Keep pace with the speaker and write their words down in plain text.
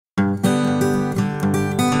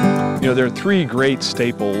You know, there are three great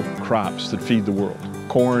staple crops that feed the world: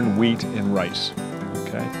 corn, wheat, and rice.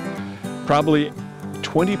 Okay? Probably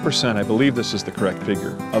 20%, I believe this is the correct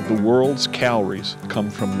figure, of the world's calories come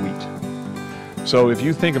from wheat. So if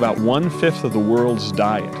you think about 1/5 of the world's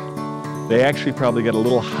diet, they actually probably get a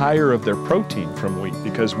little higher of their protein from wheat,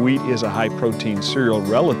 because wheat is a high protein cereal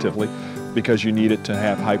relatively, because you need it to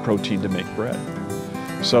have high protein to make bread.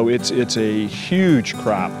 So it's a huge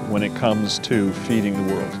crop when it comes to feeding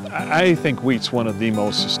the world. I think wheat's one of the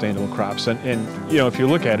most sustainable crops, and you know, if you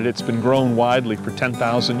look at it, it's been grown widely for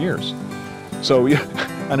 10,000 years. So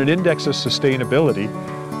on an index of sustainability,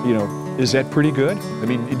 you know, is that pretty good? I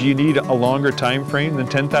mean, do you need a longer time frame than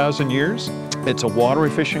 10,000 years? It's a water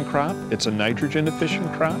efficient crop, it's a nitrogen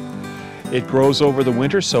efficient crop. It grows over the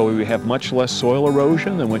winter, so we have much less soil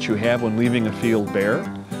erosion than what you have when leaving a field bare.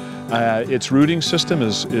 Its rooting system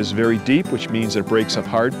is very deep, which means it breaks up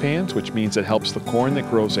hard pans, which means it helps the corn that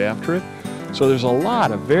grows after it. So there's a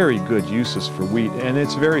lot of very good uses for wheat, and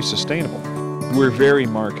it's very sustainable. We're very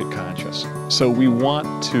market conscious, so we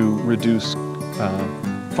want to reduce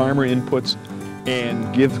farmer inputs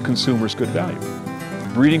and give consumers good value.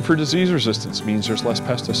 Breeding for disease resistance means there's less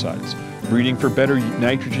pesticides. Breeding for better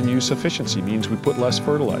nitrogen use efficiency means we put less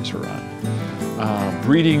fertilizer on.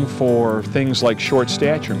 Breeding for things like short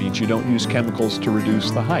stature means you don't use chemicals to reduce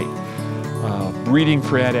the height. Breeding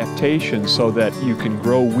for adaptation so that you can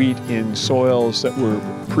grow wheat in soils that were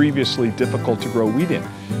previously difficult to grow wheat in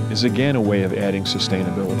is again a way of adding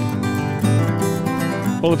sustainability.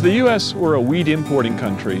 Well, if the U.S. were a wheat importing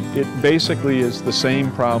country, it basically is the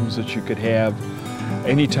same problems that you could have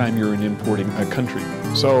anytime you're an importing country.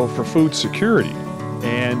 So for food security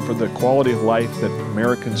and for the quality of life that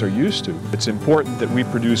Americans are used to, it's important that we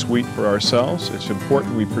produce wheat for ourselves. It's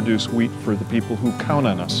important we produce wheat for the people who count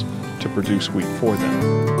on us to produce wheat for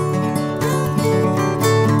them.